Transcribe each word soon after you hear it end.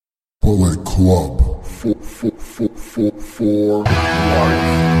Bullet Club for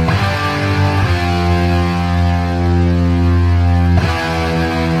life.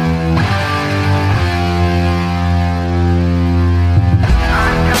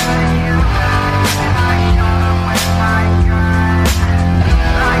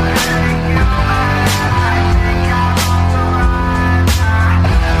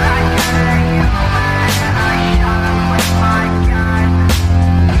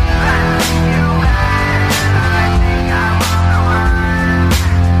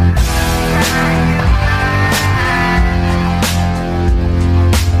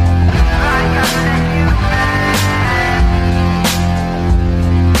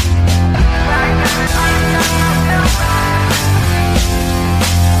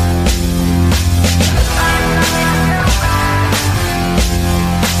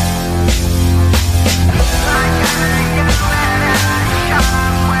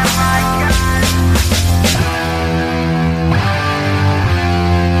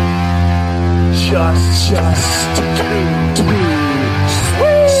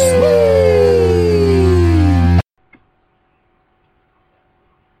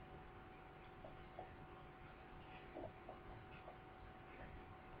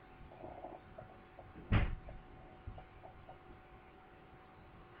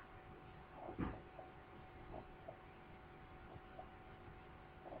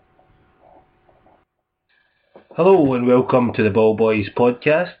 Hello and welcome to the Ballbhoys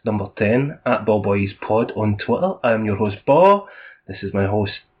podcast, number 10, at Ballbhoys Pod on Twitter. I am your host, Bo. This is my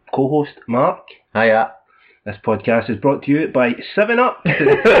co-host, Mark. Hiya. This podcast is brought to you by 7-Up.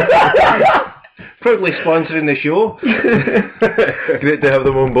 Proudly sponsoring the show. Great to have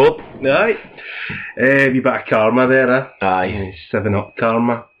them on board. Aye. A bit of karma there, eh? Aye. 7-Up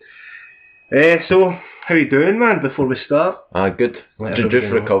karma. So, how you doing, man, before we start? Good.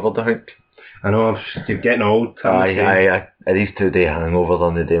 Just recovered, I think. I know, you're getting old. Aye. These 2 day hangovers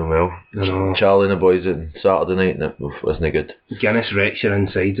on the day well. I know. Charlie and the boys on Saturday night, and it wasn't good. Guinness wrecks your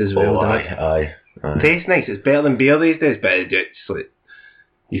insides as well, doesn't it? Aye. Tastes nice, it's better than beer these days, but it's like,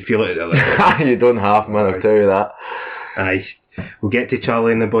 you feel it a little. You don't have, man, I'll tell you that. Aye. We'll get to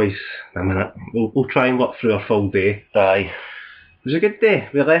Charlie and the boys in a minute. We'll try and work through our full day. Aye. It was a good day.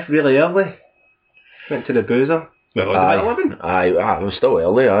 We left really early. Went to the boozer. Well, about 11. Aye, it was still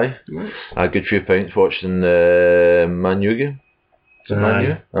early, aye. Nice. A good few pints watching the Man U game. Was it Man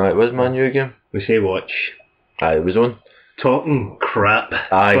U? Aye, it was Man U game. We say watch. Aye, it was on. Talking crap.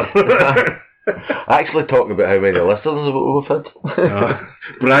 Aye. Actually talking about how many listeners we've had.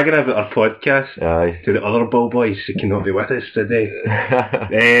 Bragging about our podcast. Aye. To the other Ballboys who cannot be with us today.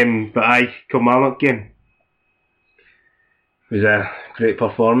 But aye, Kilmarnock game. It was a great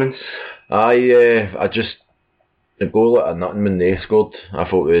performance. Aye, the goal at nothing when they scored. I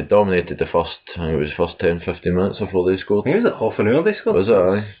thought we dominated the first 10-15 minutes before they scored. I think it was like half an hour they scored. Was it,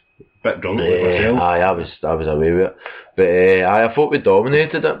 aye? Bit drunk with myself. Aye, I was away with it. But I thought we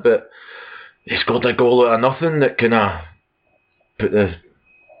dominated it, but they scored a goal out of nothing that kinda put the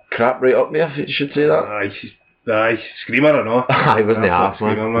crap right up there, if you should say that. Aye, screamer or not. Aye, wasn't half,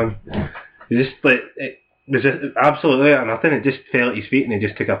 man. It just, like, it was absolutely out of nothing. It just fell at his feet and he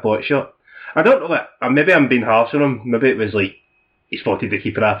just took a pot shot. I don't know, maybe I'm being harsh on him. Maybe it was like he spotted the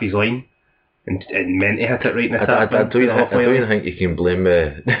keeper off his line and meant to hit it right in the tap. I don't even think you can blame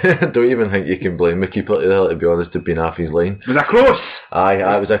the keeper to be honest, to being off his line. It was a cross! Aye,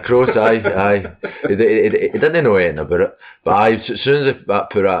 it was a cross, aye. He didn't know anything about it. But as soon as that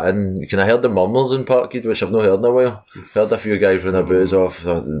put that in, I heard the murmurs in Parkhead, which I've not heard in a while. Heard a few guys running their boos off,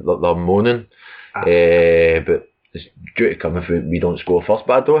 they're moaning. But it's due to come if we don't score first.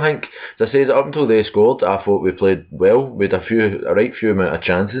 But I don't think, as I say, up until they scored, I thought we played well. We had a right few amount of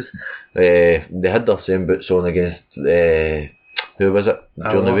chances. They had their same boots on against, who was it,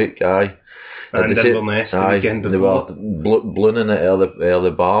 during the week? Aye. And Inverness the weekend before. They were blooning it out of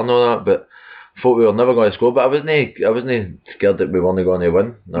the bar and all that, but I thought we were never going to score, but I wasn't scared that we weren't going to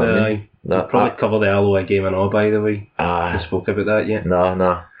win. Aye. We'll probably cover the alloa game and all, by the way. Aye. We spoke about that yet?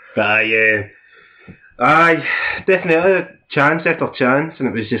 No. But aye, definitely chance after chance, and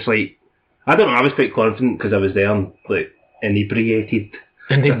it was just like, I don't know, I was quite confident because I was there and like inebriated.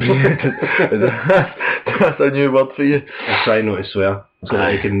 Inebriated. That's a new word for you. I try not to swear, so that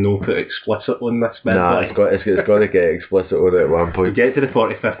I can no put explicit on this bit. Nah, it's got to get explicit on it at one point. We get to the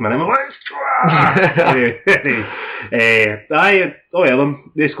 45th minute, I'm like, let's try!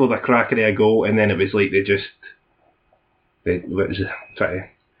 They scored a cracker of a goal, and then it was like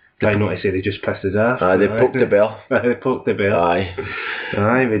try not to say they just pissed us off. Aye, they poked the bell. They poked the bell. Aye,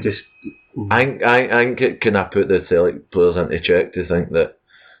 we just... I think can I put the Celtic players into check to think that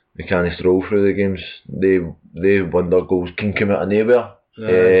they can't stroll through the games. They wonder goals can come out of nowhere.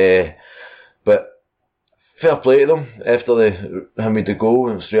 But fair play to them. After they made the goal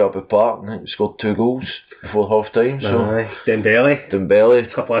and straight up the park, I think they scored 2 goals before half time. So Dembele,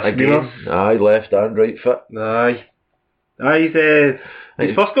 couple of again, left and right foot.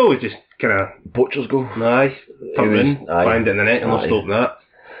 His first goal was just kind of Poacher's goal. Tucked in, find it in the net and lost that.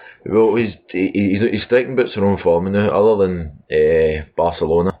 Well, his striking boots are on form now, other than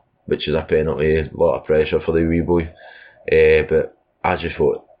Barcelona, which is a penalty, a lot of pressure for the wee boy. But I just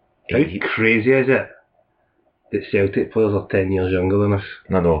thought, how crazy is it that Celtic players are 10 years younger than us?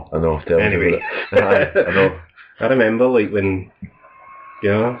 I know. Tell me anyway, about it. I know. I remember like when,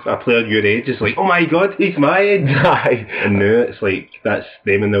 a player your age is like, oh my god, he's my age. And now it's like, that's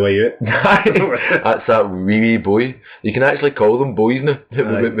them in the way out. That's that wee boy. You can actually call them boys now,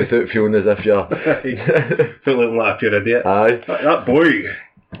 without feeling as if you're... Feel like a pure idiot. That boy.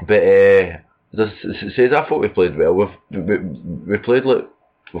 But, says I thought we played well. We played like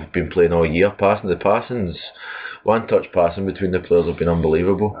we've been playing all year. The passings, one touch passing between the players have been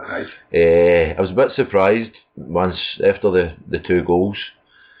unbelievable. I was a bit surprised once after the 2 goals.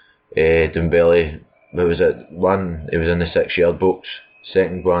 Dembele, what was it? One, he was in the 6-yard box.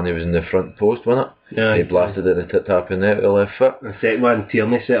 Second one, he was in the front post, wasn't it? He blasted it the tap in net with the left foot. The second one,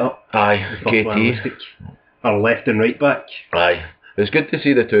 Tierney set up. KT. Our left and right back. It's good to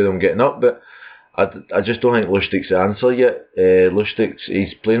see the 2 of them getting up, but I just don't think Lustig's the answer yet. Lustig's,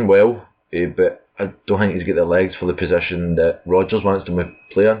 he's playing well, but I don't think he's got the legs for the position that Rodgers wants him to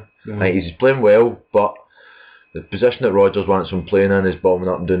play in. I think he's playing well, but the position that Rodgers wants him playing in is bombing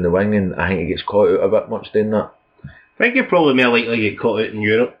up and down the wing, and I think he gets caught out a bit much doing that. I think you're probably more likely to get caught out in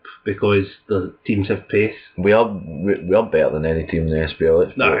Europe because the teams have pace. We are better than any team in the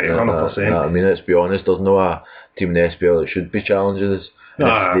SPL. 100%. I mean, let's be honest, there's no a team in the SPL that should be challenging us.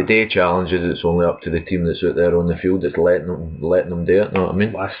 If they challenges, it's only up to the team that's out there on the field that's letting them do it, know what I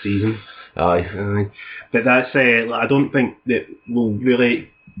mean? Last season. But that's, I don't think that we'll really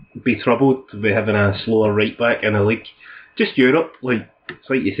be troubled with having a slower right back in a league. Just Europe, it's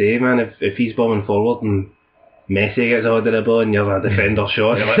like you say, man, if he's bombing forward and Messi gets a hold of the ball and you're a defender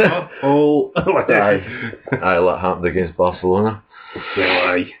shot, you're like, that happened against Barcelona.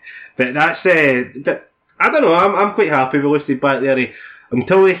 But that's, I don't know, I'm quite happy with Lustig back there.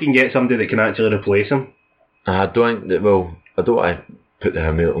 Until they can get somebody that can actually replace him. I don't want to put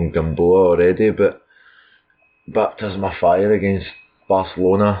him out on Gamboa already, but baptism of fire against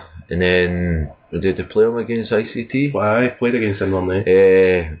Barcelona, and then did they play him against ICT? I played against him on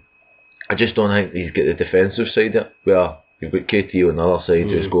there. I just don't think he's got the defensive side of it, where you've got KT on the other side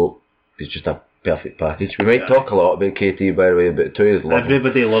who's just a perfect package. We might talk a lot about KT, by the way, but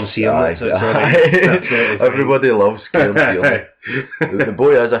everybody loves seeing everybody loves Kieran. The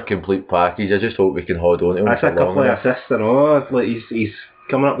boy is a complete package. I just hope we can hold on to him. That's a couple of assists and all. Like he's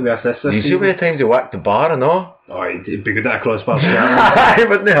coming up with the assists. You see how many times he whacked the bar and all? He'd be good at a crossbar. He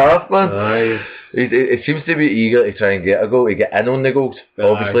wouldn't have, man. He seems to be eager to try and get a goal, to get in on the goals.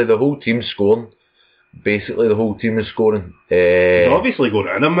 Obviously, the whole team's scoring. Basically, the whole team is scoring. He's obviously going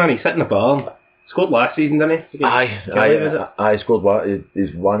in him, man. He's sitting in the bar. Scored last season, didn't he? I scored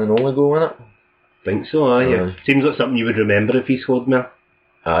his one and only goal, wasn't it? I think so, yeah. Seems like something you would remember if he scored more.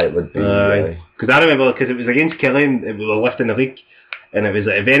 It would be. Because I remember, because it was against Kelly, and we were lifting the league, and it was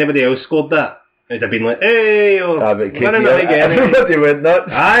like, if anybody else scored that, it'd have been like, hey, but everybody went nuts.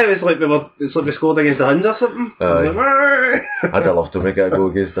 It was like we scored against the Huns or something. I'd have loved to make a go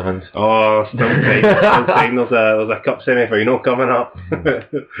against the Huns. Still time. There's a cup semi-final coming up.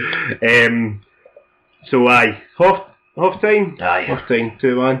 So half time. Half time,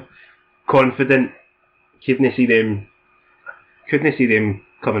 2-1. Confident. Couldn't see them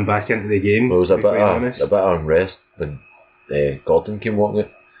coming back into the game. Well, there was a bit of unrest when Gordon came walking out.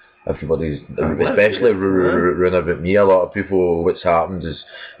 Everybody's, especially round about me, a lot of people, what's happened is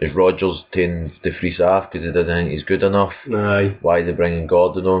Rodgers taking the free off because he didn't think he's good enough. Why are they bringing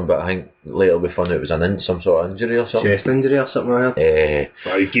Gordon on? But I think later we found out it was some sort of injury or something. Chest injury or something like that.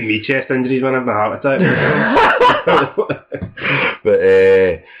 You give me chest injuries when I have a heart attack. But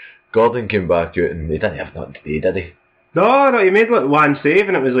Gordon came back out and he didn't have nothing to do, did he? No, he made one save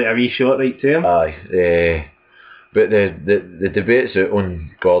and it was like a wee shot right to him. But the debates out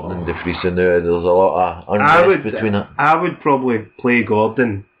on Gordon and De Vries now, there's a lot of unrest between it. I would probably play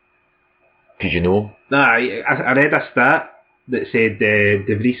Gordon. Because you know? I read a stat that said De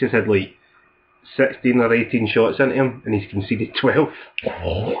Vries has had like 16 or 18 shots into him and he's conceded 12.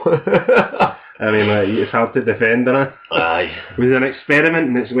 I mean, it's hard to defend, isn't it? It was an experiment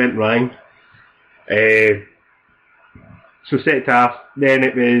and it's went wrong. So second half, then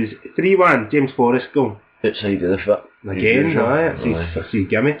it was 3-1, James Forrest goal. Outside of the foot. Again, that's his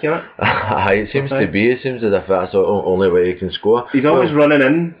gimmick, isn't it? Aye, it seems to be. It seems as if that's the only way he can score. He's always running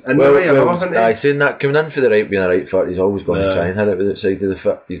in the way, I saying that, coming in for the right, being a right foot, he's always going to try and hit it with the side of the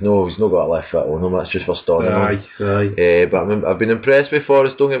foot. He's not got a left foot on him, that's just for stalling him. But I've been impressed with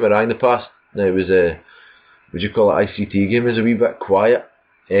Forrest, don't get me wrong, in the past. Now, it was would you call it, ICT game was a wee bit quiet,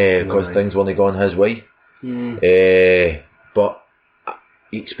 because things weren't going his way. But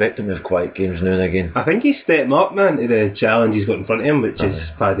you expect him to have quiet games now and again. I think he's stepping up, man, to the challenge he's got in front of him, which is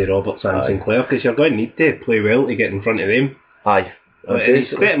Paddy Roberts and Sinclair, because you're going to need to play well to get in front of them. Aye. He's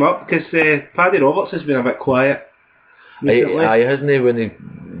stepping up, because Paddy Roberts has been a bit quiet recently. Aye, hasn't he? When he's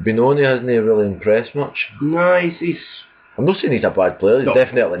been on, he hasn't really impressed much. No, he's... I'm not saying he's a bad player, he's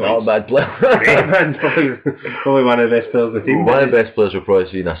definitely not a bad player. Great, man. Probably one of the best players of the team. One of the best players we've probably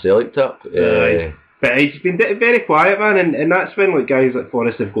seen a Celtic tap. But he's been very quiet, man, and that's when like guys like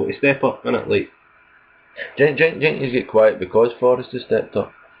Forrest have got to step up, innit? Like, do you think he's get quiet because Forrest has stepped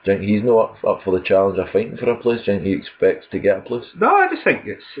up? Do you think he's not up for the challenge of fighting for a place? Do you think he expects to get a place? No, I just think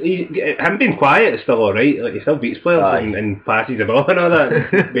him being quiet is still alright. Like, he still beats players and passes the ball and all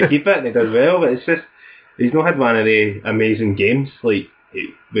that. We keep it and he does well, but it's just he's not had one of the amazing games like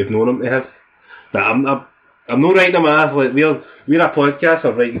we've known him to have. But I'm not writing them off. Like, we're a podcast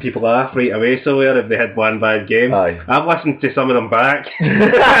of writing people off right away somewhere if they had one bad game. I've listened to some of them back.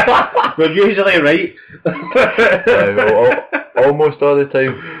 We're usually right. Almost all the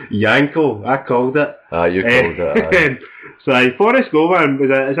time. Yanko, I called it. You called it. So Forrest goal, man,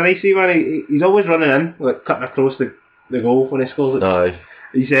 it's a nice one. He's always running in, like cutting across the goal when he scores it.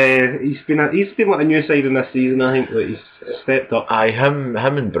 He's been like a new side in this season. I think like he's stepped up. Him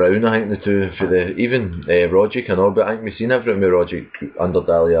and Brown. I think the two for the even Rogic and all. But I think we've seen everything with Rogic under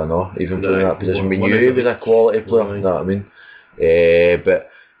Dahlia and all. Even playing that position, we knew he was a quality player. You know what I mean? But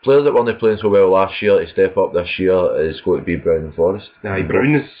players that weren't playing so well last year to step up this year is going to be Brown and Forrest.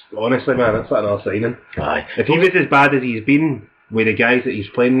 Brown is honestly, man, that's like another signing. If he was as bad as he's been with the guys that he's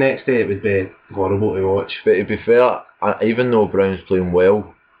playing next to, it would be horrible to watch. But to be fair, even though Brown's playing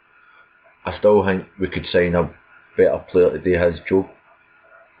well, I still think we could sign a better player to do his job.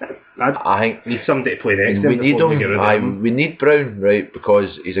 I think need somebody to play next to him. We need Brown, right,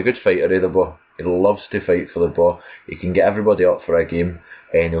 because he's a good fighter of the ball. He loves to fight for the ball. He can get everybody up for a game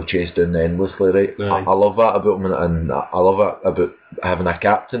and he'll chase down endlessly, right? I love that about him, and I love it about having a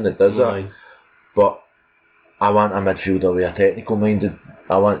captain that does that. But I want a midfielder with a technical minded.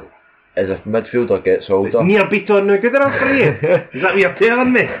 As a midfielder gets older. Is Near Beaton no good enough for you? Is that what you're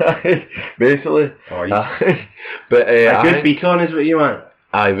telling me? Basically. But a good Beaton is what you want?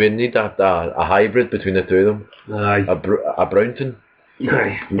 We need a hybrid between the two of them. A Brownton.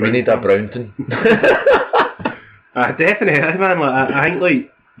 We need a Brownton. Definitely, man. Like, I think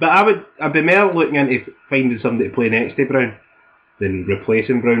like, but I'd be more looking into finding somebody to play next to Brown than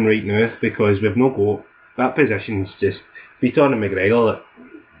replacing Brown right now, because we've no got that position's just Beaton and McGregor.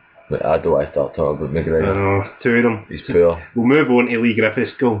 I don't want to start talking about McGregor. I know, two of them. He's poor. We'll move on to Lee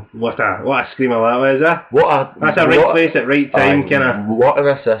Griffiths' goal. What a screamer that was, That's a right place at right time, kinda. What an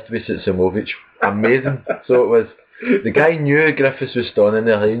assist with Simovic. Amazing. So it was. The guy knew Griffiths was standing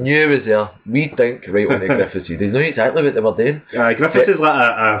there. He knew he was there. We think right when Griffiths did. He knew exactly what they were doing. Griffiths is like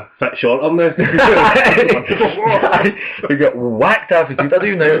a fit shorter now. He got whacked off his feet. I don't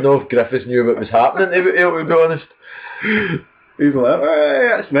even know if Griffiths knew what was happening, to be honest. He's like,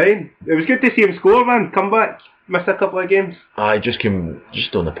 that's mine. It was good to see him score, man. Come back. Missed a couple of games. Just came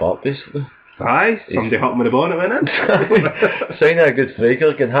on the park, basically. Somebody hit him with the ball and it went in. Signing a good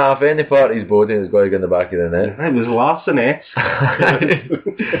striker can have any part of his body and it's going to go in the back of the net. It was Larson,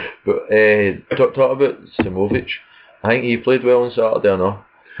 But talk about Simovic. I think he played well on Saturday, or no?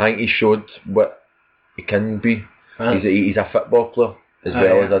 I think he showed what he can be. He's a football player as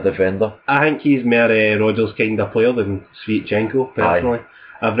well as a defender. I think he's more Rodgers kind of player than Sviatchenko, personally.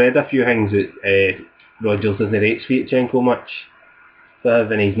 I've read a few things that Rodgers doesn't rate Sviatchenko much.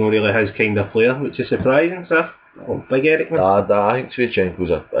 And he's not really his kind of player, which is surprising, sir. Big Eric, man. I think Sviatchenko's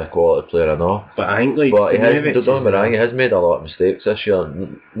a quality player, I know. But I think, like, he has made a lot of mistakes this year.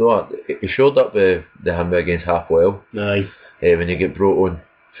 No, he showed up him against Halfwell. When you get brought on,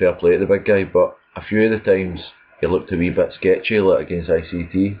 fair play to the big guy, but a few of the times he looked a wee bit sketchy, like against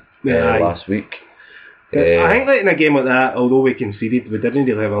ICT last week. I think like in a game like that, although we conceded, we didn't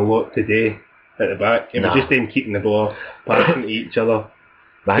really have a lot to do at the back. It was just them keeping the ball, passing to each other,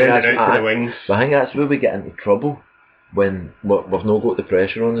 sending out to the wings. But I think that's where we get into trouble when we've not got the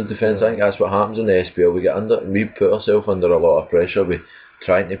pressure on the defence. I think that's what happens in the SPL. We put ourselves under a lot of pressure with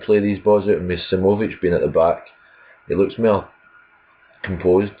trying to play these balls out, and with Simovic being at the back, he looks more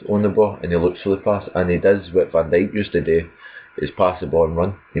composed on the ball, and he looks for the pass, and he does what Van Dijk used to do, is pass the ball and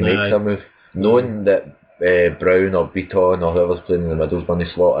run. He makes a move, knowing that Brown or Beaton or whoever's playing in the middle is going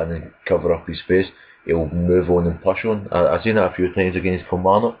to slot in and cover up his space. He'll move on and push on. I've seen that a few times against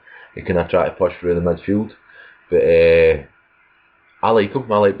Kilmarnock. He kind of try to push through the midfield, but I like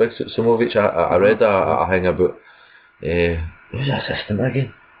him. I like Big Samovic. I read a thing about who's the assistant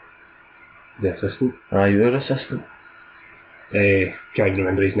again? The assistant? Your assistant. Can't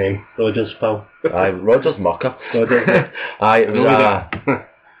remember his name. Rogers, pal. Rogers Mucker. Rogers. It was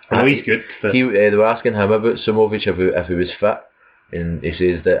I know he's good. But they were asking him about Samovic if he was fit, and he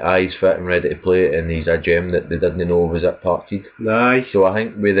says that he's fit and ready to play, and he's a gem that they didn't know was at Parkhead. Nice. So I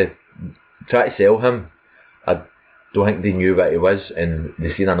think with the try to sell him, I don't think they knew what he was, and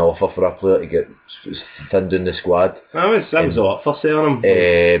they seen an offer for a player to get thinned in the squad. That was a lot for selling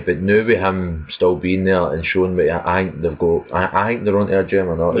him. But now with him still being there and showing what I think they've got, I think they're onto a gem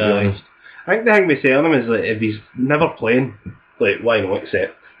or not, to be honest. I think the thing with selling him is like, if he's never playing, like, why not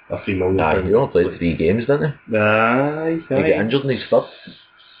accept a £3 million? He only played 3 games, didn't he? He got injured in his first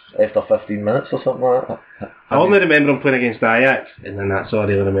after 15 minutes or something like that. I only remember him playing against Ajax, and then that's all I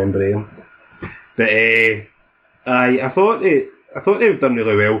really remember him. But I thought they've done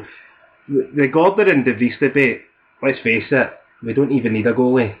really well. The Gordon and De Vries debate, let's face it, we don't even need a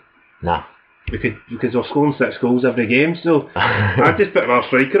goalie. Nah. Because we're scoring 6 goals every game, so I'd just put our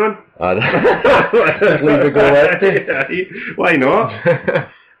striker on. Leave the goal empty. Why not?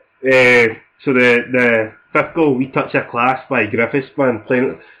 So the 5th goal, we touch a class by Griffiths, man,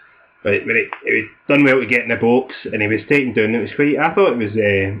 playing. But when he was done well to get in the box, and he was taken down. It was quite. I thought it was.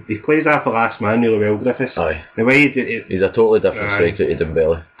 He plays after last man really well, Griffiths. Aye. The way he's a totally different striker to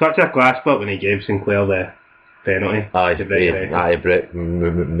Dembele. Touch a class, but when he gave Sinclair the penalty. Aye, Brett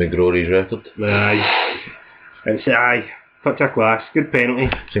McGrory's record. Aye, touch a class, good penalty.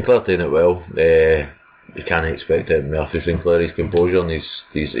 Sinclair doing it well. You can't expect it more from Sinclair. His composure and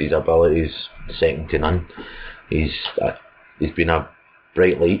his ability is second to none. He's been a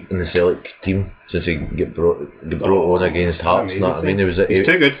bright light in the Celtic team since he got brought on against Hearts. He was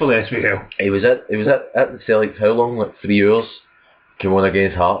too good for the SPL. He was at the Celtic how long? Like 3 years. Came on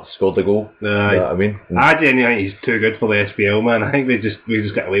against Hearts, scored the goal. You know what I mean? I genuinely think he's too good for the SPL, man. I think we just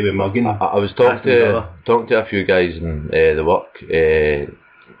got away with mugging. I was talking to a few guys in the work.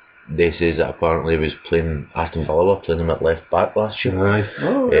 They says that apparently he was playing Aston Villa were playing him at left back last year.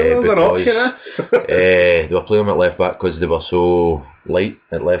 They were playing him at left back because they were so light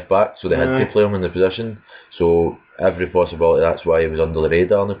at left back, so they had to play him in the position. So every possibility that's why he was under the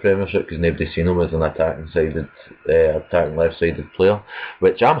radar in the Premiership, because nobody's seen him as an attacking left-sided player,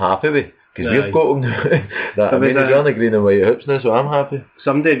 which I'm happy with. Because we've got him he's on the green and white hoops now, so I'm happy.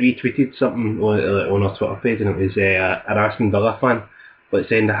 Somebody retweeted something on our Twitter page, and it was an Aston Villa fan, but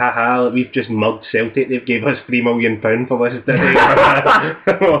saying, haha, we've just mugged Celtic, they've gave us £3 million for this.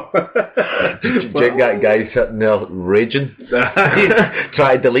 Jig that guy sitting there raging,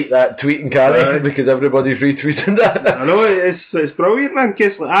 try to delete that tweet and carry because everybody's retweeting that. I know, it's brilliant, man.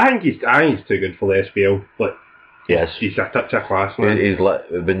 Cause, I think he's too good for the SPL. But yes, he's a touch of class, man. He's like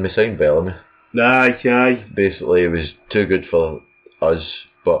when we signed Bellamy. Aye. Basically, it was too good for us,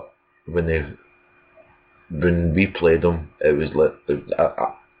 but when we played him, it was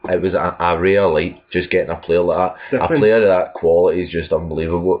a rare light just getting a player like that. A player of that quality is just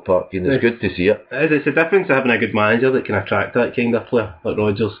unbelievable at Parkhead. It's good to see it. It's a difference of having a good manager that can attract that kind of player, like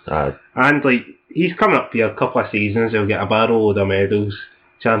Rodgers. And like he's coming up here a couple of seasons, he'll get a barrel load of medals,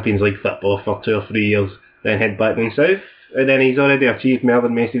 Champions League football for 2 or 3 years, then head back down south, and then he's already achieved more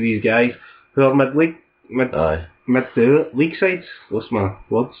than most of these guys who are mid-league sides. What's my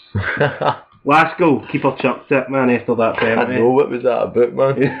words? Last goal, keeper chucked it, man, after that penalty. I know, what was that about,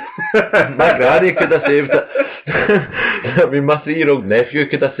 man? My granny could have saved it. I mean, my 3-year-old nephew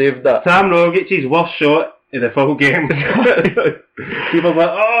could have saved that. Sam Rogic's worst shot in the full game. People were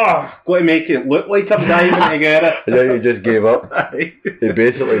like, got to make it look like I'm diving to get it. And then he just gave up. He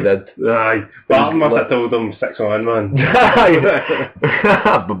basically did. Aye. Barton must have told him 6-1, man.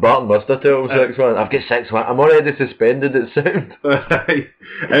 But Barton must have told him 6-1. I've got 6-1. I'm already suspended at sound.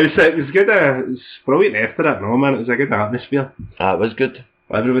 It was good. It was brilliant after that, no, man. It was a good atmosphere. It was good.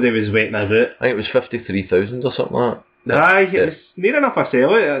 Everybody was waiting about it. I think it was 53,000 or something like that. Aye, it was near enough a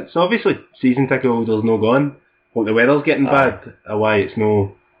sell it. It's obviously season ticket holders no gone. But the weather's getting bad, why it's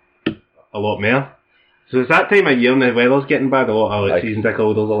no a lot more. So it's that time of year and the weather's getting bad. A lot of season ticket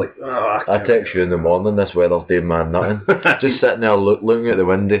holders are like, I text you in the morning, this weather's doing man nothing. Just sitting there looking at the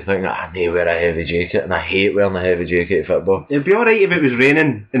window thinking, I need to wear a heavy jacket, and I hate wearing a heavy jacket to football. It'd be alright if it was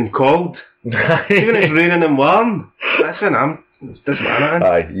raining and cold. Even if it's raining and warm. That's when it doesn't matter.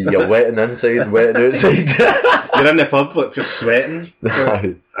 Aye, you're wetting inside, wetting outside. You're in the pub like just sweating.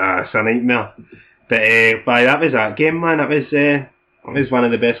 It's a nightmare. But that was that game, man. That was one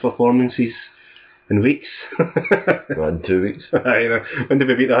of the best performances in weeks. In 2 weeks. Aye, when did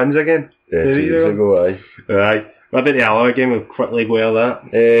we beat the Huns again? Yeah, 2 weeks ago, aye. Aye. What about the Alloa game? We'll quickly go over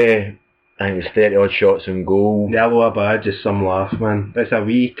that. I think it was 30 odd shots on goal. The Alloa badge is some laugh, man. It's a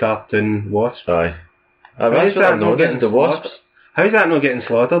wee cartoon wasp. Aye. That's what I noticed, the wasps. How's that not getting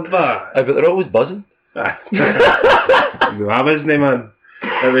slaughtered, but? Aye, but they're always buzzing. Aye. I wasn't, man.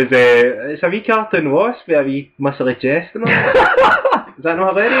 It's a wee cartoon wasp with a wee muscly chest and all. Is that not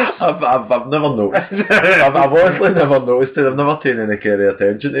hilarious? I've never noticed. I've honestly never noticed it. I've never taken any kind of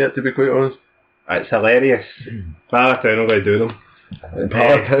attention to it, to be quite honest. It's hilarious. Palatown are going to do them.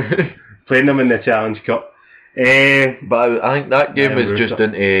 Playing them in the Challenge Cup. But I think that game is just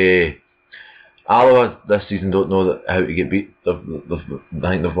into... Alloa this season don't know how to get beat. I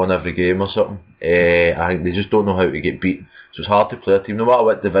think they've won every game or something. I think they just don't know how to get beat. So it's hard to play a team, no matter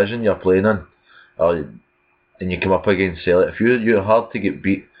what division you're playing in. And you come up against Celtic. If you're hard to get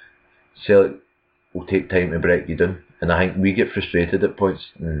beat, Celtic will take time to break you down. And I think we get frustrated at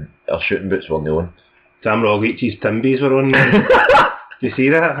points, and our shooting boots weren't the one. Sam Rogic's Timbies were on there. Do you see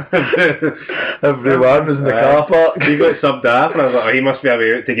that? Everyone was in the car park. He got subbed off and I was like, he must be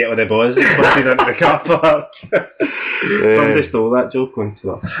away out to get with the boys. He's busted into the car park. Somebody stole that joke once.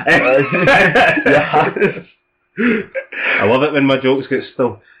 I love it when my jokes get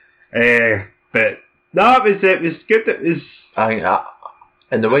stolen. But no, it was good. It was. I think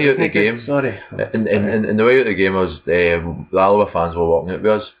in the way out the game. Sorry. In the way out the game, I was the Alloa fans were walking out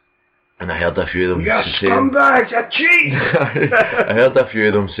with us. And I heard a few of them saying... scumbags, you cheat! I heard a few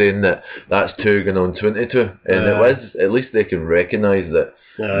of them saying that that's 2 going on 22. And it was, at least they can recognise that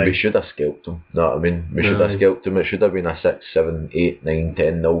we should have scalped them. You know what I mean? We should have scalped them. It should have been a 6, 7, 8, 9,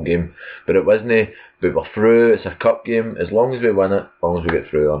 10-0 game. But it wasn't. But we're through. It's a cup game. As long as we win it, as long as we get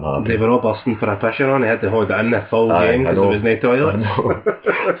through, I'm happy. They were all busting for a pisher on. They had to hold it in the full game because there was no toilet.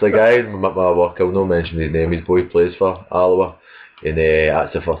 It's a guy at my work, I'll not mention his name. His boy plays for Alloa. And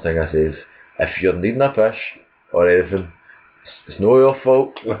that's the first thing I say is, if you're needing a piss or anything, it's not your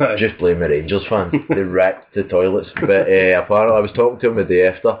fault. Just blame the Rangers fans. They wrecked the toilets. But apparently I was talking to him the day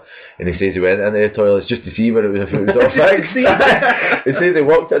after, and he says he went into the toilets just to see where it was, if it was all fixed. He says they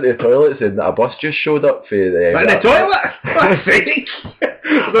walked into the toilets and a bus just showed up for the... in the toilet? Fuck's sake!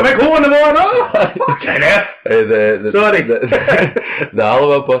 There's a big hole in the water! Fucking hell! Sorry. The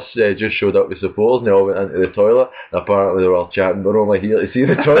Alloa bus just showed up with supporters and they all went into the toilet. And apparently they were all chatting, we're only here to see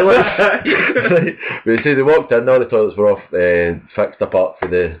the toilets. But he said they walked in, all the toilets were off, fixed apart for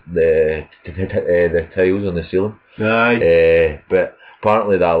the tiles on the ceiling. Aye. But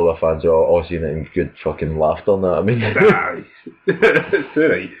apparently the Alloa fans are all seeing it in good fucking laughter now. I mean, it's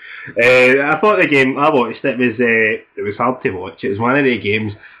alright. I thought the game I watched it was hard to watch. It was one of the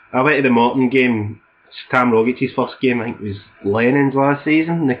games. I went to the Morton game. Tam Rogic's first game. I think it was Lennon's last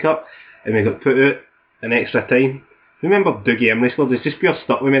season in the cup, and we got put out an extra time. Remember Dougie Emery scored? It's just pure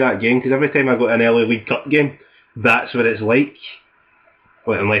stuck with me that game because every time I go to an early League Cup game, that's what it's like.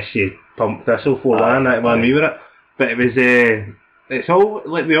 Well, unless you pump Thistle 4-1, that one we were at. But it was. It's all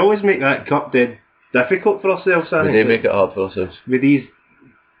like we always make that cup dead difficult for ourselves. We do make it hard for ourselves with these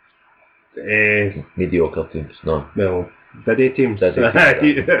mediocre teams. No, well, diddy teams. But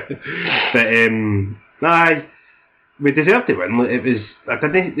aye, we deserved to win. It was.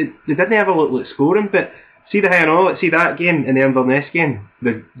 They didn't have a look like scoring, but see that game and the Inverness game,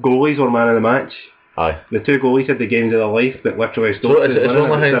 the goalies were man of the match. Aye, the 2 goalies had the games of their life, but literally stopped. So it's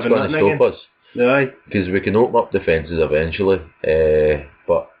only how it's going to stop us. Aye, because we can open up defences eventually,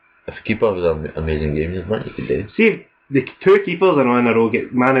 but if the keeper has an amazing game, there's nothing you can do. See, if the 2 keepers in a row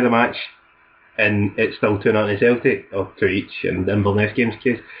get man of the match, and it's still 2-0 to Celtic, or 2 each in the Inverness game's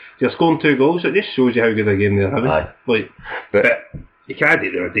case. So you're scoring 2 goals, so it just shows you how good a game they're having. Aye. Like, but you can't do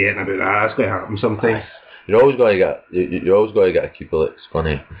the dating about that. That's going to happen sometimes. Aye. You're always going to get a keeper that's going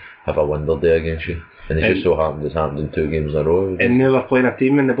to have a wonder day against you, and it just so happens it's happened in 2 games in a row. And now we're playing a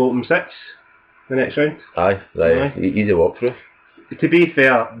team in the bottom 6 the next round. Aye, right. Easy walk through. To be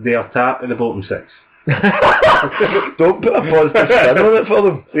fair, they are tapped in the bottom 6. Don't put a positive spin on it for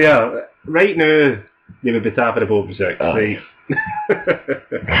them. Yeah, right now you would be tapping the bottom 6. Right.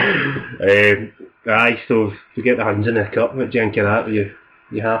 Aye, so to get the Huns in the cup, what do you think of that?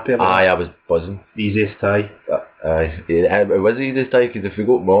 You happy about Aye, I was buzzing. easiest tie? Aye, it was the easiest tie because if we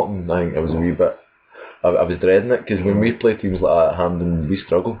got Morton, I think it was a wee bit. I was dreading it because when we play teams like that at Hampden, we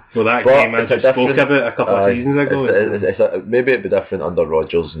struggle. Well, that But game I it's a just spoke different- about a couple of seasons ago. Maybe it'd be different under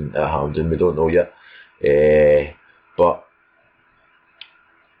Rodgers and at Hampden. We don't know yet. But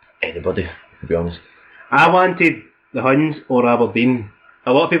anybody, to be honest. I wanted the Huns or Aberdeen.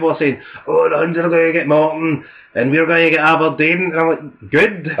 A lot of people are saying, "Oh, the Huns are going to get Morton, and we're going to get Aberdeen." And I'm like,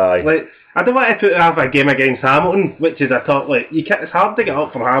 "Good." Aye. Like, I don't want to have a game against Hamilton, which is a top. Like, it's hard to get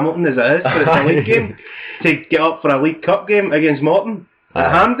up for Hamilton as it is, but it's a league game. To get up for a League Cup game against Morton at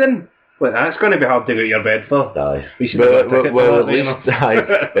Aye. Hampden, well, that's going to be hard to get your bed for. Aye. We should have got a ticket for At that, you know. least,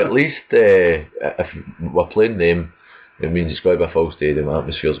 at least if we're playing them, it means it's got to be a full stadium.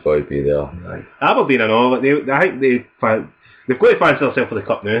 Atmosphere's got to be there. Aye. Aberdeen and all, but I think they've got to fancy themselves for the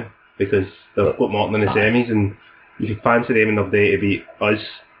cup now because they've got Morton in the semis, and you could fancy them in their day to beat us,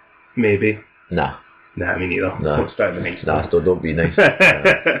 maybe. Nah, Me neither. Nah. It's trying to be nice. nah, still don't be nice.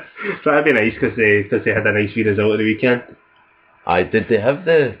 Try to be nice because they had a nice wee result at the weekend. Aye, did they have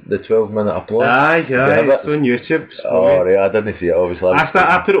the 12-minute applause? Aye, Did they have it's it? on YouTube. Oh, right, I didn't see it, obviously.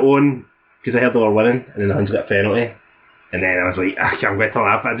 I put it on because I heard they were winning, and then the Huns got a penalty. And then I was like, I'm going to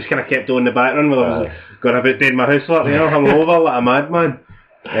laugh. I just kind of kept on in the background while I was going about doing my housework, you know, hung over like a madman.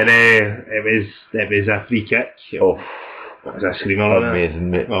 And it was a free kick. Oh, It was a screamer on it. amazing,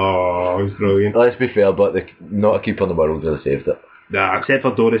 mate. Oh, it was brilliant. Let's be fair, but not a keeper in the world would have saved it. Nah, except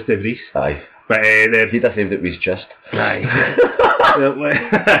for Doris de Vries. Aye. But If he'd have saved it with his chest. Aye.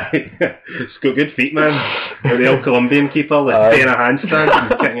 It's got good feet, man. The old Colombian keeper, like playing a handstand and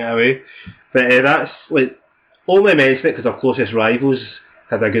kicking it away. But that's like only mention it because our closest rivals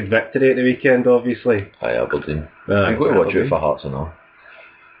had a good victory at the weekend, obviously. Aye, Aberdeen. Aye, You've got to watch Aberdeen. it for Hearts and all.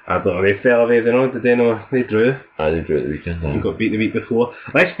 I don't know, they fell away, did they know? They drew. Aye, they drew at the weekend. You got beat the week before.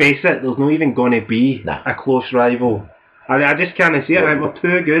 Let's face it, there's not even going to be a close rival. I just can't see it. We're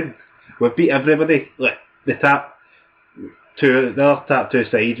too good. We've beat everybody. Like the other top two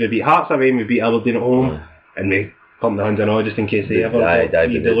sides. We beat Hearts away and we beat Aberdeen at home. And we pumped the Huns and all just in case they ever got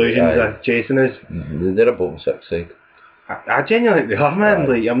delusions of chasing us. They're a bottom six side. I genuinely think they are, man.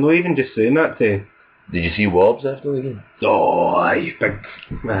 Like, I'm not even just saying that to... Did you see Wobbs after the game? Oh, aye, big...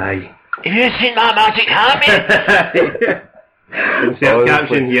 Aye. Have you seen that magic hammer? Insert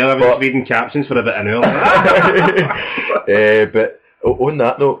caption here, I was reading captions for about an hour. But on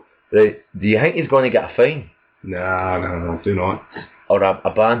that note, right, do you think he's going to get a fine? No, do not. Or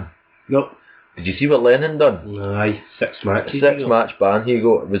a ban? Nope. Did you see what Lennon done? Aye, 6 matches. 6-match ban, here you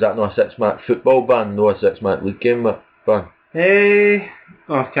go. Was that not a 6-match football ban, no a 6-match league game ban? I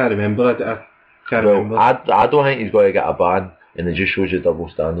can't remember. I can't remember. I don't think he's going to get a ban, and it just shows you double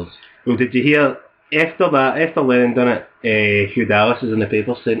standards. Well, did you hear, after Lennon done it, Hugh Dallas is in the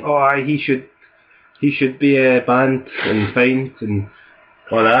paper saying, oh aye, he should be banned and fined and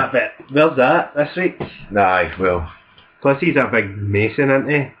all that, but where's that this week? Nah, well. Plus he's a big mason, isn't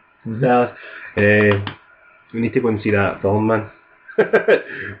he? Dallas. We need to go and see that film, man.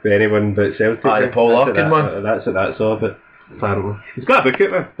 For anyone but Celtic. Aye, the Paul Larkin one. That's what that's all about. Apparently. He's got a book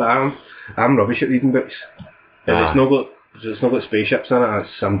out there, but I'm rubbish at reading books. If it's not got spaceships in it,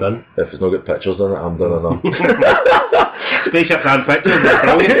 I'm done. If it's not got pictures in it, I'm done enough. Spaceships and pictures are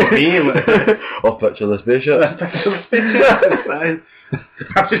brilliant for me. I'll picture the spaceship.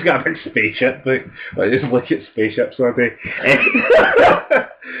 I've just got a big spaceship book. I just look at spaceships all day.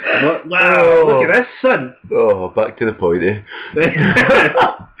 Wow, look at this, son. Oh, back to the point, eh?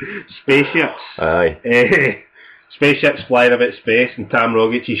 Spaceships. Aye. Spaceships flying about space and Tam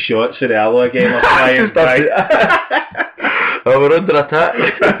Rogic's shots for the alloa game are flying by. Oh, we're under attack.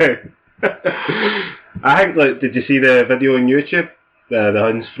 I think, like, did you see the video on YouTube? The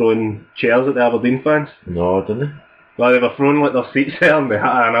Huns throwing chairs at the Aberdeen fans? No, didn't they? Well, they were throwing like their seats there and they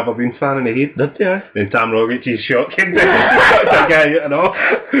had an Aberdeen fan in the head. Did they? Aye? Then Tam Rogic's shot came down and shot that guy out and off.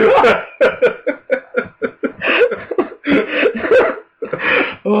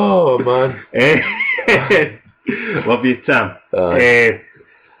 Oh, man. Love you, Tam. Aye.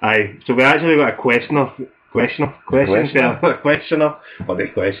 So we actually got a questioner for a listener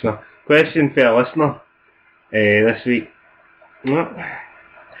this week.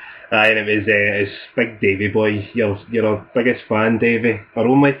 Aye, and it was it's Big Davy boy. You're our biggest fan, Davy. Our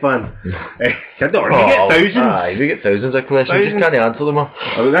only fan. I don't know, we get thousands. Aye, we get thousands of questions. Just can't answer them all.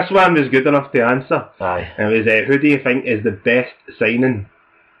 Oh, this one was good enough to answer. Aye. And it was who do you think is the best signing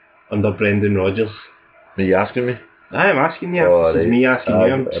under Brendan Rodgers? Are you asking me? I'm asking you. Oh, This is me asking you.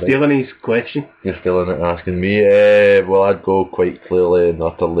 I'm stealing his question. You're still in it asking me. Well, I'd go quite clearly and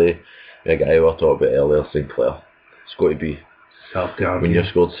utterly the guy we were talking about earlier, Sinclair. It's got to be Hard to argue. When you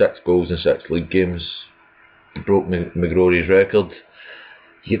scored 6 goals in 6 league games, you broke McGrory's record.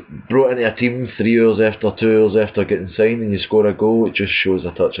 You get brought into a team 3 hours after, 2 hours after getting signed, and you score a goal. It just shows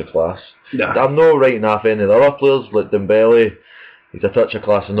a touch of class. Yeah. I'm not writing off any of the other players like Dembele. He's a touch of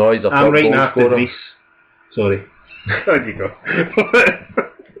class and all. He's a I'm top writing goal after scorer. Reece. Sorry. There you go.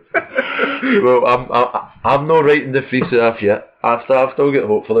 Well, I'm not writing the Fries off yet. I've still got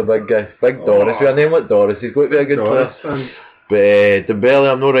hope for the big guy. Big Doris. With a name like Doris, he's going to be a good Doris, player. But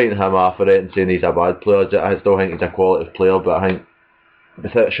Dembele, I'm not writing him off for it and saying he's a bad player. I still think he's a quality player, but I think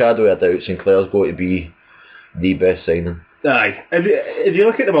without a shadow of a doubt, Sinclair's going to be the best signing. Aye. If you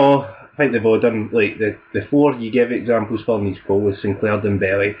look at them all, I think they've all done, like, the 4 you give examples for in each poll was Sinclair,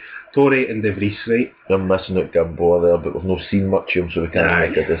 Dembele, Torre and De Vries, right? They're missing out Gamboa there, but we've not seen much of him, so we can't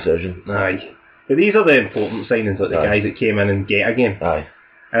make a decision. Aye. But these are the important signings, like the guys that came in and get a game. Aye.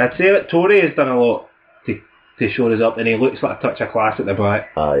 And I'd say that Torre has done a lot to show us up, and he looks like a touch of class at the back.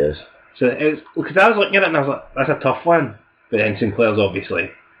 Aye, yes. So it's because I was looking at it and I was like, that's a tough one. But then Sinclair's obviously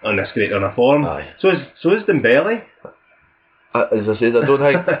on this great run of form. Aye. So is Dembele. As I said,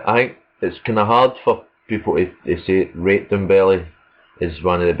 I think it's kind of hard for people to say rate Dembele is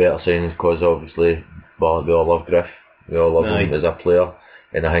one of the better signings because obviously we all love Griff. We all love him as a player,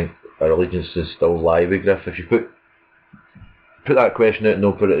 and I think our allegiance is still live with Griff. If you put that question out and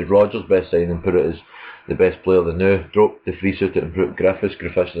not put it as Rodgers' best signing, put it as the best player they know, drop the free suit and put Griffiths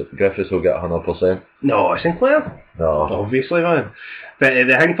will get 100%. No, Sinclair. No. Obviously, man. But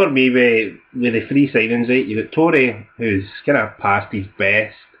the thing for me with the free signings, right, you've got Torre, who's kind of past his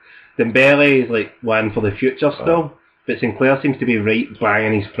best. Dembele is like one for the future still, but Sinclair seems to be right bang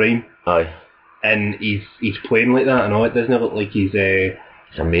in his prime. Aye. And he's playing like that and all. It doesn't look like he's...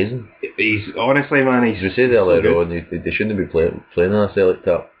 It's amazing. He's honestly, man, As we said earlier on, they shouldn't be playing in a Celtic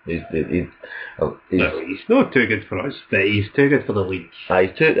tap. He's not too good for us, but he's too good for the league.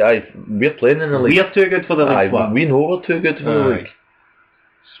 We're playing in the league. We're too good for the league. We know we're too good for the league.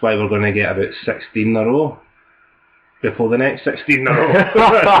 That's why we're going to get about 16 in a row before the next 16 in a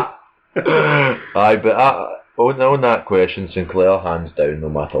row. Aye, but on that question, Sinclair hands down no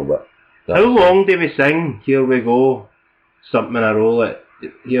matter what. How long do we sing? Here we go, something in a row. Like,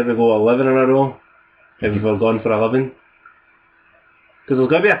 here we go, 11 in a row. If we're going for 11. Because there's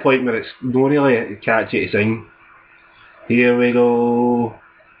got to be a point where it's not really catchy to sing. Here we go,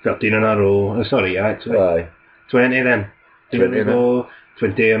 13 in a row. Oh, sorry, actually. Aye. 20 then. Here 20 we go,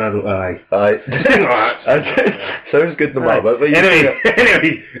 20 in a row. Aye. Aye. Sounds good no matter what.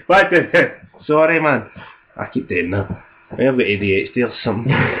 Anyway, back to sorry, man. I keep doing that. I've got ADHD or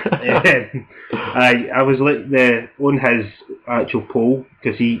something. I was like on his actual poll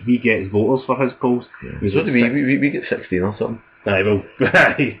because he gets voters for his polls. Yeah. So do we get 16 or something. Aye, well, we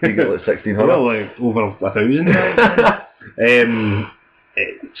get like 1600. Well, like over 1,000.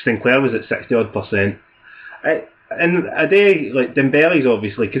 Sinclair was at 60 odd %. And a day like Dembele's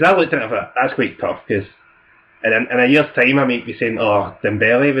obviously, because I looked at it and thought that's quite tough because in a year's time I might be saying, oh,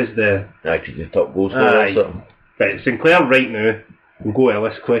 Dembele was the top goal scorer or something. But Sinclair right now, we'll go to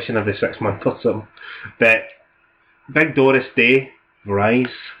this question every 6 months or something. But Big Doris Day, Rise.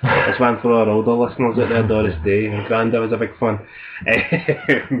 That's one for our older listeners out there, Doris Day. My granddad was a big fan.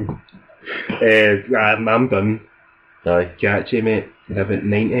 I'm done. Aye. Catchy, mate. About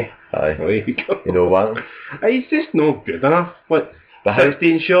 90. Aye. Away we go. You know what? He's just not good enough. What? But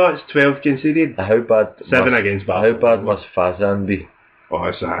 16 shots, 12 conceded. How bad? 7 against Barcelona. How bad must Fazan be? Oh,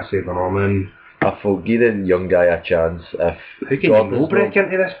 it's a saving on. I thought give the young guy a chance. If how can you go break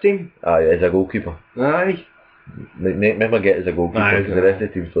into this team? Aye, as a goalkeeper. Aye. Never get as a goalkeeper because the rest of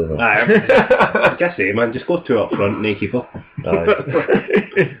the team's playing. Aye. Like I say, man, just go 2 up front, no keeper.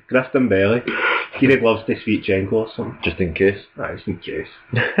 Aye. Grafton Belly. Kieran loves to Sviatchenko or something. Just in case. Aye, just in case.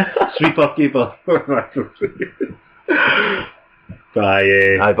 Sweeper keeper. But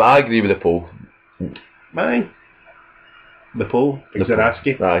I agree with the poll. Aye. The poll.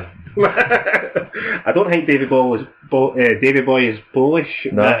 Zaraski. Aye. I don't think Davy Boy is Polish.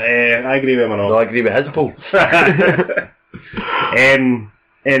 No. But, I agree with him or not. No, I agree with his poll.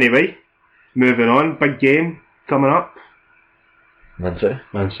 Anyway, moving on. Big game coming up. Man City.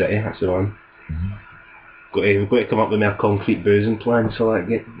 Man City, that's the one. Mm-hmm. We've got to come up with more concrete boozing plans for that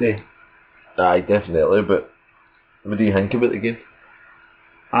day. Aye, definitely, but what do you think about the game?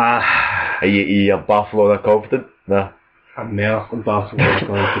 Are you Barcelona confident? Nah. I'm more than Barcelona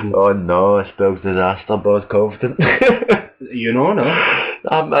confident. Oh no, it spells disaster, but I was confident. You know, no?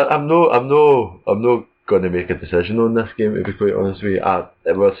 I'm not going to make a decision on this game, to be quite honest with you.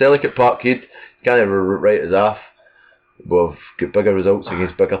 Well, Celtic at Parkhead, can't ever write us off. We've got bigger results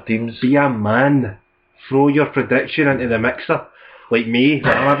against bigger teams. Be a man. Throw your prediction into the mixer. like me,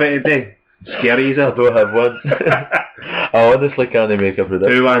 what I'm about to do. Scary as I don't have one. I honestly can't make a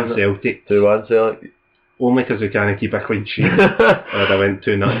prediction. 2-1 Celtic. 2-1 Celtic. Only because we can't keep a clean sheet. I went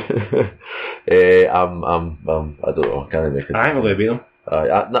 2-0. I don't know, I can't make it. I think we're going to beat them.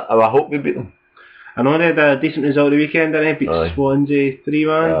 I hope we beat them. I know they had a decent result the weekend, didn't they? Beat Swansea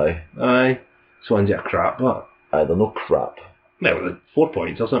 3-1. Aye. Swansea are crap, but... They're no crap. Well, 4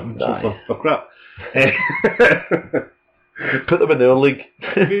 points or something for crap. Put them in our league.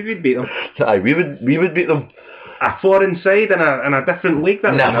 We'd beat them. Aye, we would beat them. A foreign side in a different league,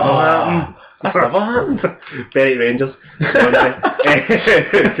 that never happened. That's never happened. Berwick Rangers.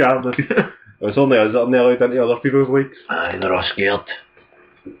 Cardiff. It was only us that are allowed into other people's leagues. Aye, they're all scared.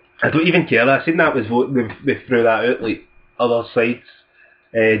 I don't even care. I seen that was they threw that out, like other sides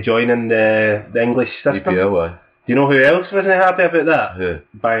joining the English system. EPL, aye. Do you know who else wasn't happy about that? Who?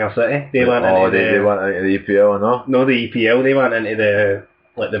 Bangor City. They went into they went into the EPL, no? No, the EPL. They went into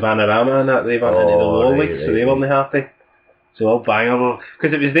the Panorama and that. They went into the lower league, so they weren't happy. So all Bangor,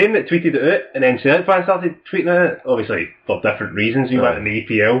 because it was them that tweeted it out, and then Celtic fans started tweeting it out, obviously for different reasons. We went in the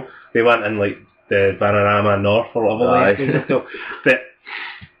EPL. They went in like the Panorama North or whatever. But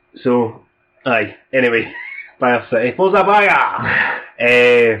so, aye. Anyway, Bangor City. Forza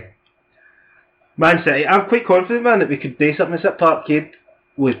Bangor! Man City, I'm quite confident, man, that we could do something. At Parkhead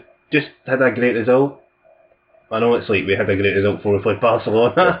we just had a great result. I know it's like we had a great result before we played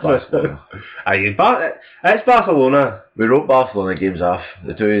Barcelona. It's Barcelona. We wrote Barcelona games off.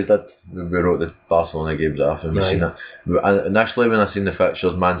 The two of us did. We wrote the Barcelona games off, and we seen it. Initially, when I seen the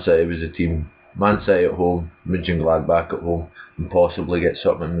fixtures, Man City was the team. Man City at home, Mönchengladbach at home, and possibly get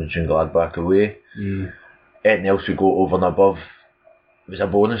something at Mönchengladbach away. Anything else would go over and above. It was a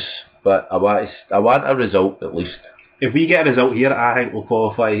bonus, but I want a result at least. If we get a result here, I think we'll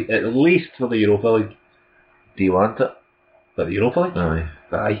qualify at least for the Europa League. Do you want it? For the Europa League?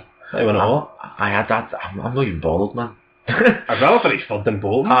 Aye. I win it all. I'm not even bothered, man. I'd rather finish third than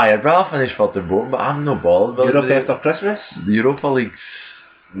bottom. Aye, I'd rather finish third than bottom, but I'm not bothered. Europe after Christmas? The Europa League's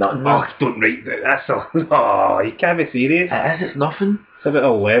nothing. Oh, don't write that. That's all. Oh, you can't be serious. It's nothing. It's a bit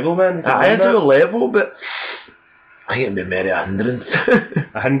of a level, man. It is a level, but I think it'd be merely a hindrance.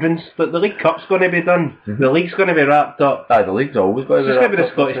 A hindrance? But the League Cup's going to be done. The League's going to be wrapped up. Aye, the League's always going to be wrapped up.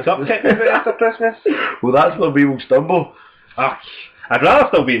 It's going to be the Scottish Cup kicking about after Christmas. Well, that's where we will stumble. I'd rather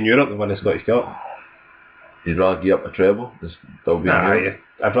still be in Europe than win the Scottish Cup. You'd rather give up a treble than still be in Europe?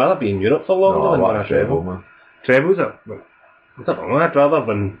 I'd rather be in Europe for longer than win a treble. Man. Trebles are... I don't know, I'd rather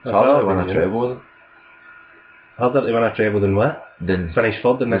win... It's harder to win a treble, isn't it? Harder to win a treble than what? Then finish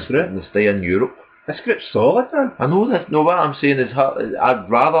third in this group? And stay in Europe. This group's solid, man. I know that. No, what I'm saying is I'd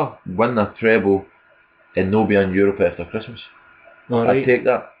rather win a treble and not be in Europe after Christmas. I'd take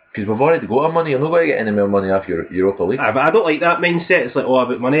that. Because we've already got our money. I'm not going to get any more money off Europa League. But I don't like that mindset. It's like, oh,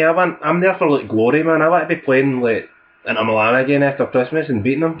 about money. I'm there for like glory, man. I want to be playing like Inter Milan again after Christmas and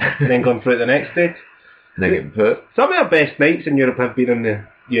beating them, and then going through to the next stage. And then getting put. Some of our best nights in Europe have been in the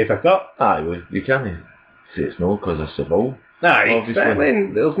UEFA Cup. Aye, well, you can't say it's no because it's Seville. Aye, obviously.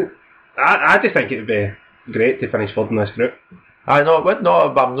 I just think it would be great to finish third in this group. I know it would. No,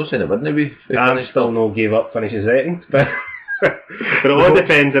 but I'm not saying it wouldn't be. I'm still no gave up finishing second, but it all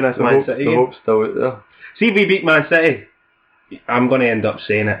depends on this Man City game. The hope's still out there. See if we beat Man City, I'm going to end up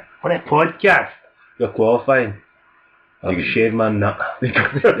saying it on a podcast. We're qualifying. I'll shave my nut.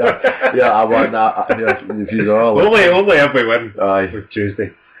 yeah, I want that. If you all only if we win. Aye. With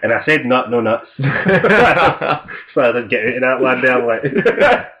Tuesday. And I said nut, no nuts. So I didn't get out of that one there. Like,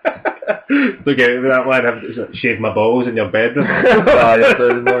 don't get out of that one. I've shaved my balls in your bedroom.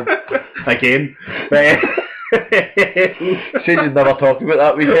 Again. Said you'd never talk about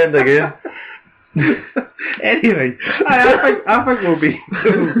that weekend again. Anyway, I think we'll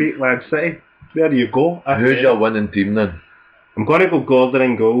beat Man City. There you go. Who's your winning team then? I'm going to go Gordon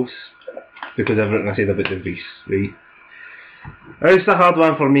in goals because everything I said about the Vries, right? It's a hard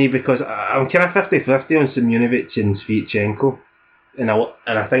one for me because I'm kind of 50-50 on Simunovic and Sviatchenko, and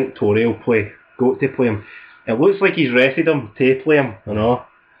I think Torre will go to play him. It looks like he's rested him to play him, you know.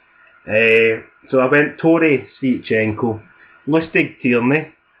 So I went Torre, Sviatchenko, Lustig,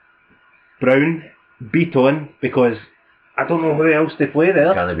 Tierney, Brown, Beaton, because I don't know who else to play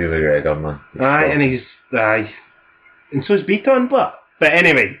there. Can't be McGregor, man. And so's Beaton, but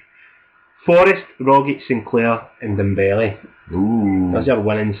anyway, Forrest, Rogic, Sinclair, and Dembele. Ooh. That's your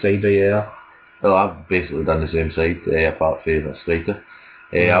winning side right there. Well, I've basically done the same side, apart from the striker.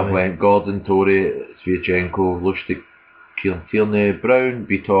 I went Gordon, Torre, Sviatchenko, Lustig, Tierney, Brown,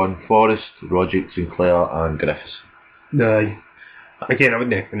 Beaton, Forrest, Rogic, Sinclair, and Griffiths. Aye. Again, I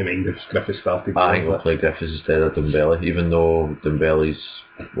wouldn't mind if Griffiths started. I think we'll play Griffiths instead of Dembele, even though Dembele's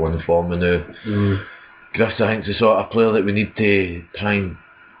one form now. Griffiths, I think, is the sort of player that we need to try and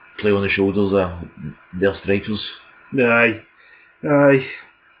play on the shoulders of their strikers. Aye.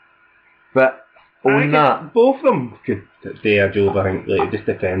 But on that, both of them could do a job. I think it just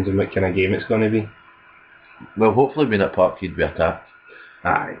depends on what kind of game it's going to be. well, hopefully being at Parkhead we attack.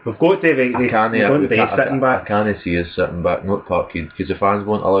 Aye, we've got to. I Back. can't see us sitting back, not Parkhead, because the fans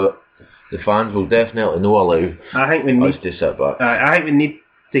won't allow it. The fans will definitely not allow I think we need us to sit back. I think we need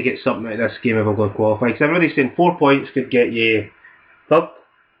to get something out of this game if we're going to qualify. Because everybody's saying 4 points could get you third.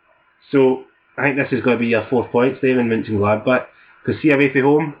 So I think this is going to be your 4 points there in Mönchengladbach. Because see, away from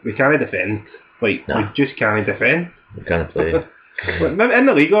home, we can't defend. We just can't defend. We can't play. In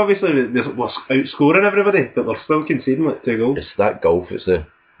the league, obviously, we're outscoring everybody, but we're still conceding like 2 goals. It's that golf.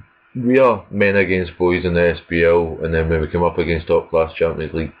 We are men against boys in the SPL, and then when we come up against top class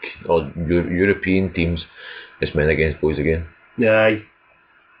Champions League or European teams, it's men against boys again. Aye.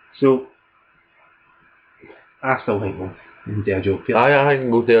 So I still think we'll do a job here. I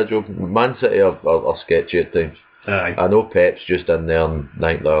think we'll do a job. Man City are sketchy at times. Aye. I know Pep's just in there and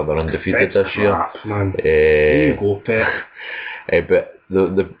think they're undefeated Pep's this year. crap, man. There you go, Pep. But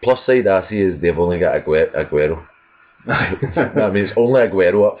the plus side I see is they've only got Aguero. I mean, it's only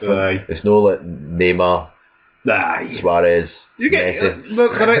Aguero up front. Aye. It's no like Neymar, Suarez,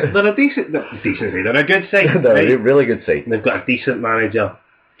 Messi. They're a decent side. They're a good side. They're right? a really good side. They've got a decent manager.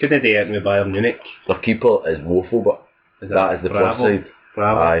 Couldn't do it with Bayern Munich. Their keeper is woeful, but that is the plus side.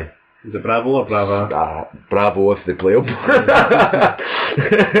 Bravo. Aye. Is it Bravo or Brava? Bravo if they play him.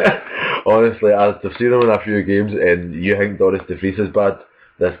 Honestly, I've seen him in a few games, and you think Doris De Vries is bad.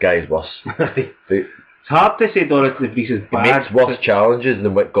 This guy's worse. It's hard to say Doris De Vries is bad. He makes worse challenges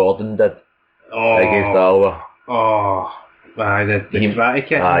than what Gordon did against Alloa. Aye, the karate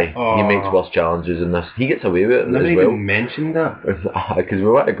kid. Aye, he makes worse challenges than this. He gets away with it Never as well. even mentioned that. Because we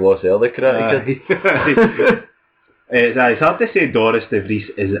want to gloss over the karate kid. It's hard to say Doris De Vries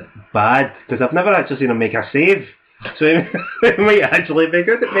is bad, because I've never actually seen him make a save. So he might actually be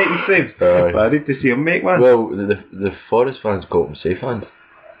good at making saves. But I need to see him make one. Well, the Forest fans call him Safe Hand.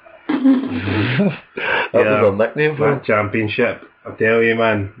 That was their nickname for him. Championship, I tell you,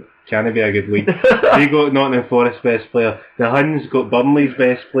 man, can't be a good league. We got Nottingham Forest's best player, the Huns got Burnley's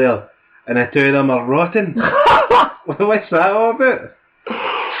best player, and the two of them are rotten. What's that all about?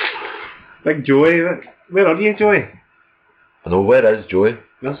 Big Joey, where are you, Joey? I know, where is Joey?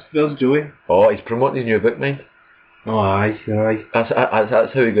 Where's Joey? Oh, he's promoting his new book, mind. Oh, aye. That's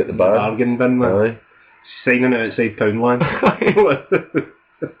how he got the bar. Bargain bin, man. Aye. Signing it outside Poundland.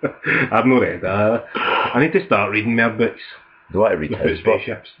 I've not read that. I need to start reading more books. Do you want to read about his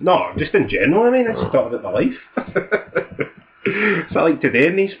spaceships? No, just in general, I mean, I just talk about my life. It's not like today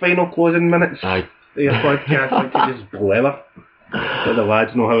in these final closing minutes. Aye. Your podcast, I could just blabber. Let the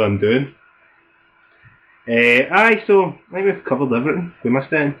lads know how I'm doing. Aye, so I think we've covered everything. We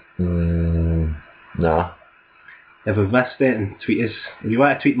missed anything? Nah. If we've missed anything, tweet us. If you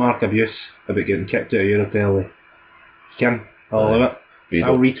want to tweet Mark Abuse about getting kicked out of Europe early, you can. I'll allow it.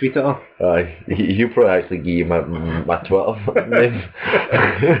 I'll retweet it. Aye. You probably actually give you my Twitter name.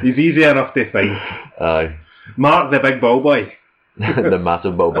 He's easy enough to find. Aye. Mark the big ball boy. The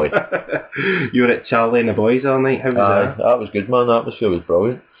massive ball boy. You were at Charlie and the Boys all night. How was that? That was good, man. The atmosphere was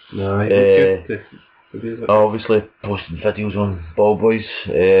brilliant. No, it was good. Obviously posting videos on Ballbhoys.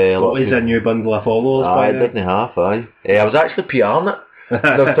 What was a new bundle of followers? I didn't have. I was actually PRing it.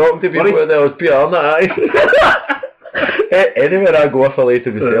 I was talking to people and I was PRing it. Anywhere I go for later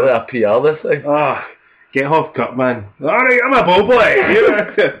with Sally, I PR this thing. Get off cut, man. Alright, I'm a ball boy.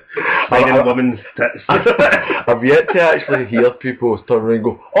 Finding women's tits. I've yet to actually hear people turn around and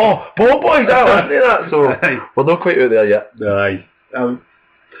go, "Oh, Ballbhoys, I listen to that." So we're not quite out there yet. Aye.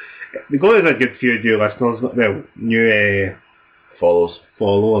 The goal is a good few new listeners, well, new followers.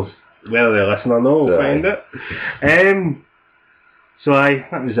 Whether they listen or not, we'll find it. So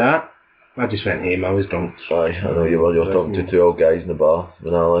that was that. I just went home, I was drunk. Aye, I know you were talking to 2 old guys in the bar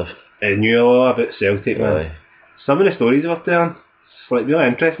when I left. I knew a lot about Celtic, man. Aye. Some of the stories were telling, it's like really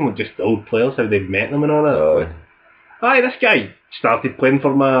interesting with just old players, how they've met them and all that. Aye, this guy started playing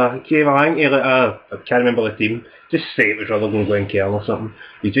for I can't remember the team. Just say it was Rutherglen Glencairn or something.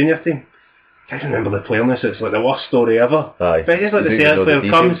 The junior team. I can't remember the player list. It's like the worst story ever. Aye. But it's just like the Celtic player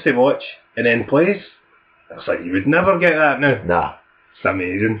comes to watch and then plays. It's like you would never get that now. Nah. It's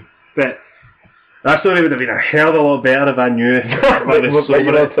amazing. But that story would have been a hell of a lot better if I knew what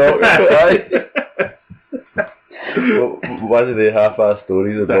you were talking about. One of the half-assed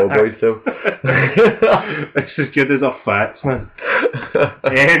stories the Ballbhoys tell. It's as good as our facts, man.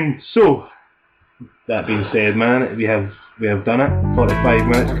 So, that being said, man, we have done it. 45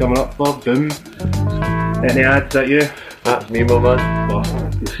 minutes coming up, Bob. Boom. Any ads, is that you? That's me, my man. Well,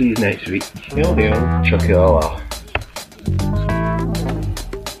 we'll see you next week. Hail, hail. Chuck it all out.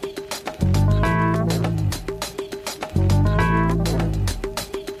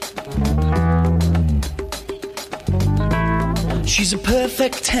 She's a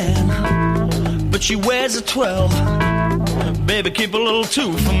perfect 10, but she wears a 12. Baby, keep a little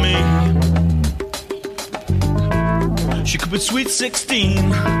 2 for me. She could be sweet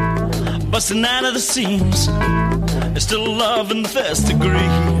 16, busting out of the seams. It's still love in the first degree.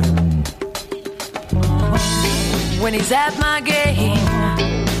 When he's at my game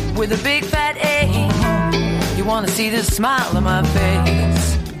with a big fat A, you wanna see the smile on my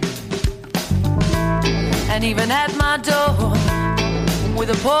face. And even at my door with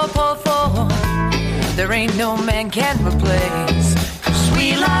a poor 4, there ain't no man can replace. 'Cause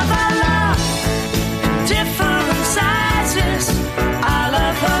we love our love in different sizes. I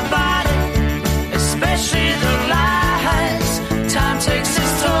love her body, especially the lies. Time takes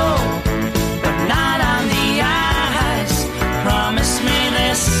its toll, but not on the eyes. Promise me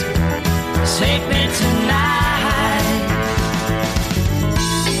this, take me tonight.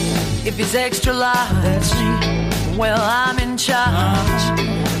 If he's extra large, well, I'm in charge.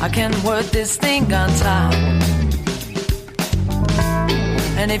 I can work this thing on top.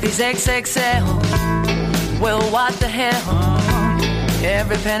 And if he's XXL, well, what the hell?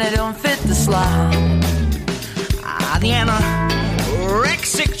 Every penny don't fit the slot. The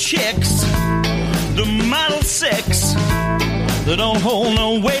anorexic chicks, the model 6, they don't hold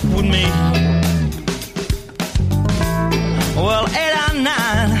no weight with me. Well, 8 or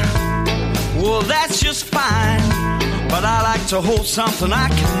 9, well, that's just fine. But I like to hold something I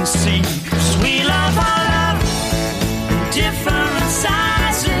can see. 'Cause we love our love in different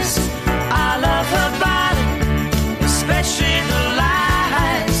sizes. I love her body, especially the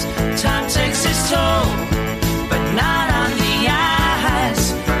lies. Time takes its toll, but not on the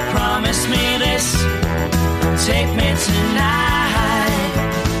eyes. Promise me this, take me tonight.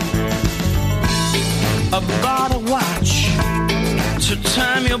 I bought a watch to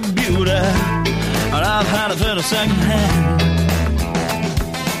time your beauty, and I've had it at a second hand.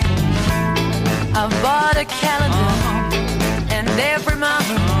 I've bought a calendar, and every month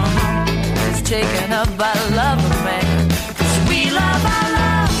is taken up by love of man. 'Cause we love our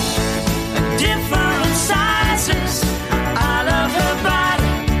love in different sizes. I love her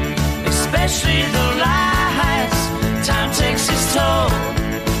body, especially the lies. Time takes its toll,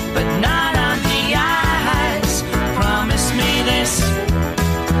 but not on the eyes. Promise me this,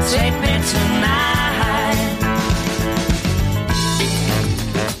 take me tonight.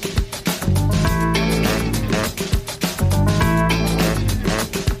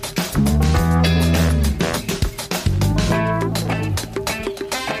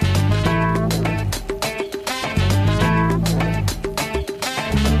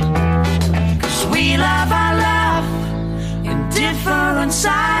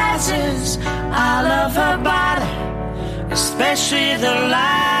 Sizes. I love her body, especially the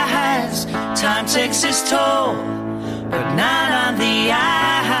lies. Time takes its toll, but not on the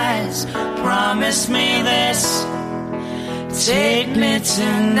eyes. Promise me this, take me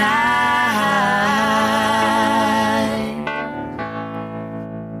tonight.